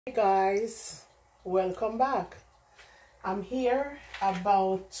Hey guys, welcome back. I'm here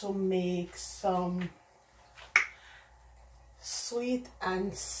about to make some sweet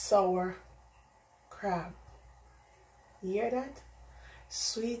and sour crab. You hear that?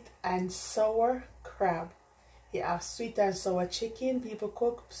 Sweet and sour crab. You have sweet and sour chicken, people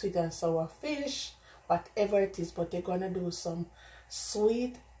cook sweet and sour fish, whatever it is, but they're gonna do some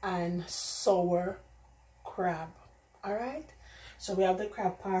sweet and sour crab. Alright? So we have the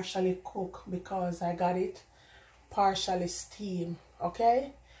crab partially cooked because I got it partially steamed.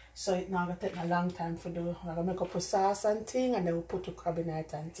 Okay? So it's not gonna take a long time for do. I'm gonna make up a sauce and thing, and then we'll put the crab in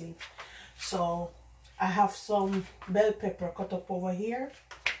it and thing. So I have some bell pepper cut up over here.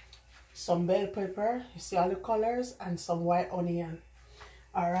 Some bell pepper, you see all the colors, and some white onion.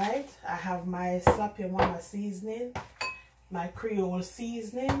 Alright, I have my Slap Your Mama seasoning, my Creole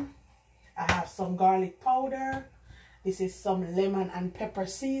seasoning. I have some garlic powder. This is some lemon and pepper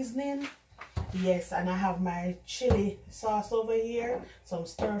seasoning. Yes, and I have my chili sauce over here. Some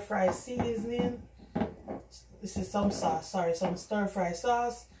stir-fry seasoning. This is some sauce, sorry, some stir-fry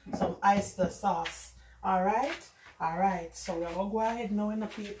sauce. Some oyster sauce. Alright? Alright, so we're going to go ahead now in the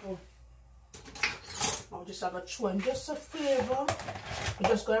people. I'll just have a chew and just a flavor. I'm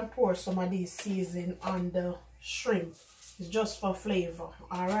just going to pour some of these seasoning on the shrimp. It's just for flavor.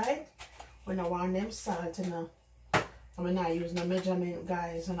 Alright? We don't want them salt in the I'm not using a measurement,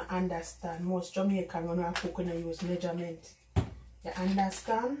 guys, and I understand. Most Jamaican when we cook, we use measurement. You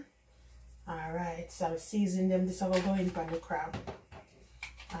understand? Alright, so I'll season them. This will go in for the crab.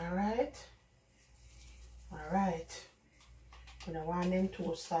 Alright? Alright. We don't want them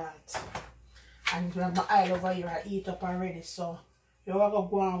too salt. And we have my oil over here, I eat up already, so you want to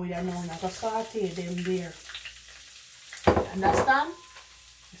go on with it now. I'm going to saute them there. You understand?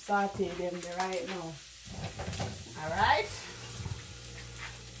 Saute them there right now. Alright,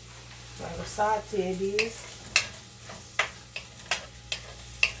 so I'm going to saute these.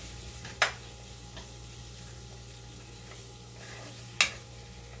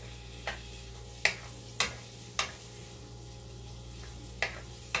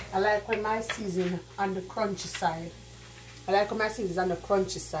 I like when my season on the crunchy side. I like when my season is on the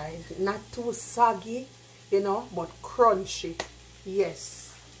crunchy side. Not too soggy, you know, but crunchy.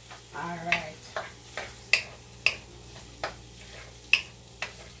 Yes. Alright.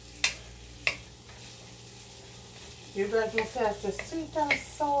 You like me test the sweet and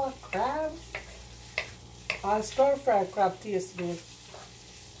sour crab? Or stir-fried crab tastes good.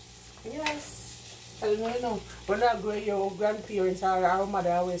 Yes. I know. When I grow your grandparents or our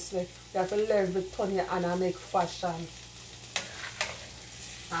mother always say, you have to learn to turn your hand and make fashion.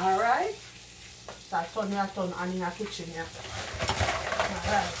 Alright? So I turn your turn on in your kitchen here.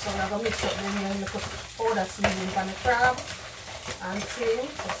 Alright, so we're going to mix up them here and put powder seasoning on the crab. And see,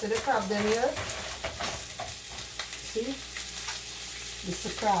 you see the crab then here? See? This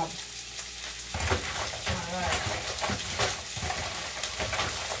is a crab. Alright.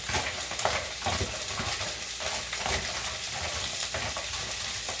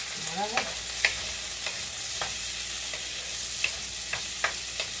 Alright.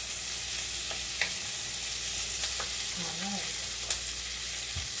 Alright.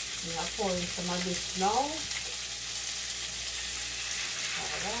 We are pouring some of this now.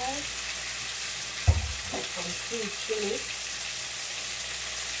 Alright. Some sweet chili,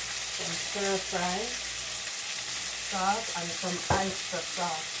 some stir fry sauce, and some oyster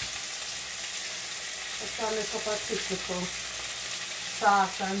sauce. Let's have a couple of typical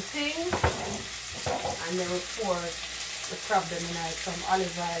sauce and things, and then we'll pour the crab them in like some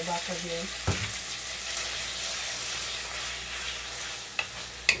olive oil back again.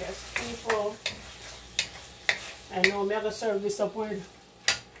 Yes, people. I know I'm going to serve this up with.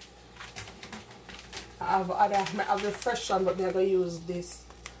 I have the fresh one, but I'm going to use this.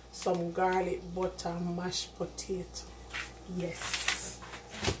 Some garlic butter mashed potato. Yes.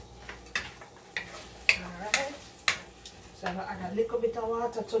 Alright. So I'm going to add a little bit of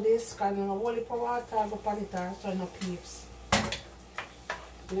water to this. Because I'm going to hold it for water. I'll go pan it or turn up peeps.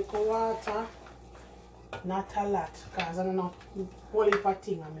 Little water. Not a lot. Because I'm not hold it for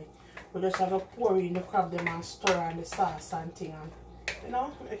thing on me. We just have to pour in the crab them and stir on the sauce and thing. And you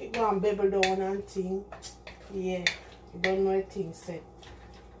know, make it go and bubble down and thing. Yeah, you don't know a thing set.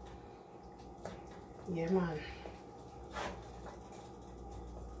 Yeah, man.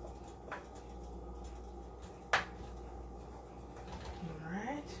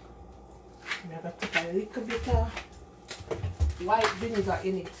 Alright. We have to put a little bit of white vinegar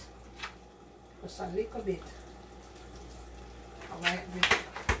in it. Just a little bit. A white vinegar.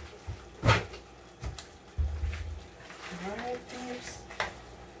 Alright, peeps.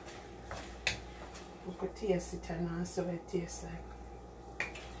 We could taste it and see what it tastes like.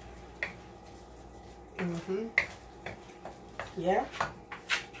 Yeah.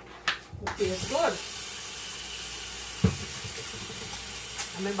 It tastes good.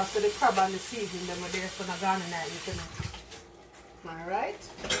 Remember, so the crab and the seasoning them are there so not gone in there, you know. Alright.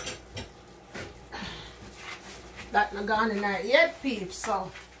 That not gone in there yet, peeps,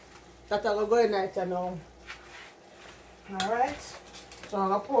 so that I will go in there now. Alright. So I'm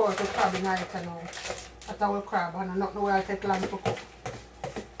going to pour out the crab in there now. That our crab and I don't know where I take long to cook.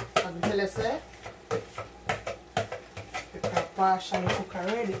 So until I say the crab partially cook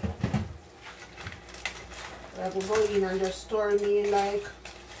already. I will go in and just store me in like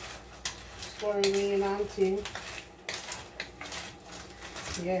and thing.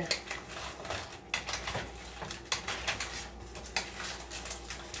 Yeah.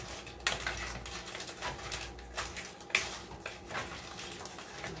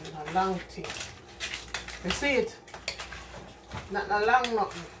 And a long thing. You see it? Not a long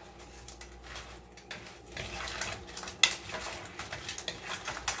nothing.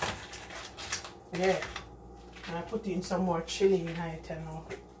 Yeah. And I put in some more chili in it now.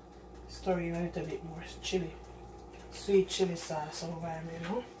 Stir in a little bit more chili. Sweet chili sauce over there, you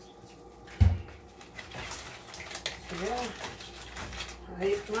know. So yeah.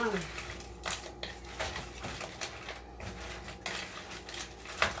 Right, man.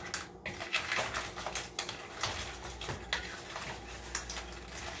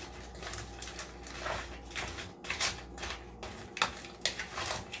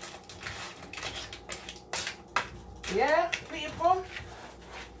 Yeah, people.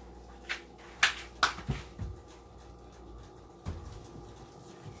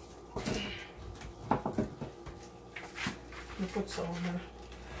 Put some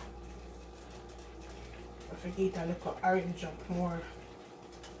I forget a little orange up more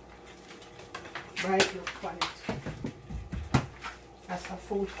bright look on it. That's a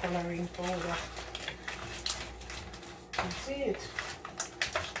food coloring powder. You see it?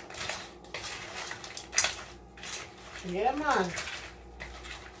 Yeah, man.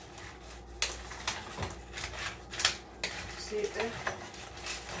 See it there?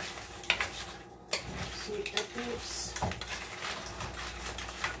 See it there, peeps?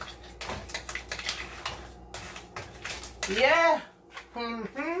 Yeah.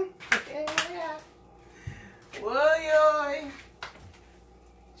 Yeah. Whoa,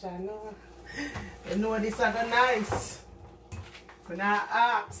 Chano. You know this are the nice. When I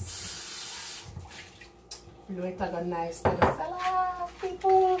ask. You know it are the nice for the salad,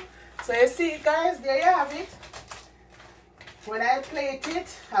 people. So you see it, guys, there you have it. When I plate it,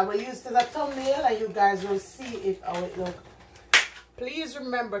 I will use it as a thumbnail and you guys will see it how it looks. Please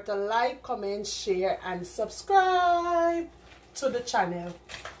remember to like, comment, share, and subscribe to the channel.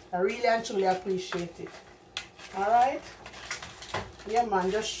 I really and truly appreciate it. Alright? Yeah, man.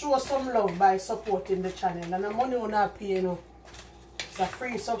 Just show some love by supporting the channel. And the money will not pay, you know. It's a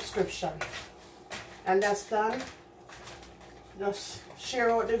free subscription. Understand? Just share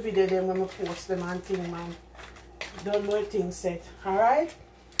out the video then when I post them and thing, man. Don't know things set. Alright?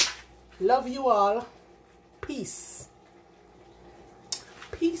 Love you all. Peace.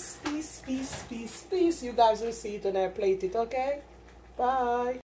 Peace, peace, peace, peace, peace. You guys will see it when I plate it, okay? Bye.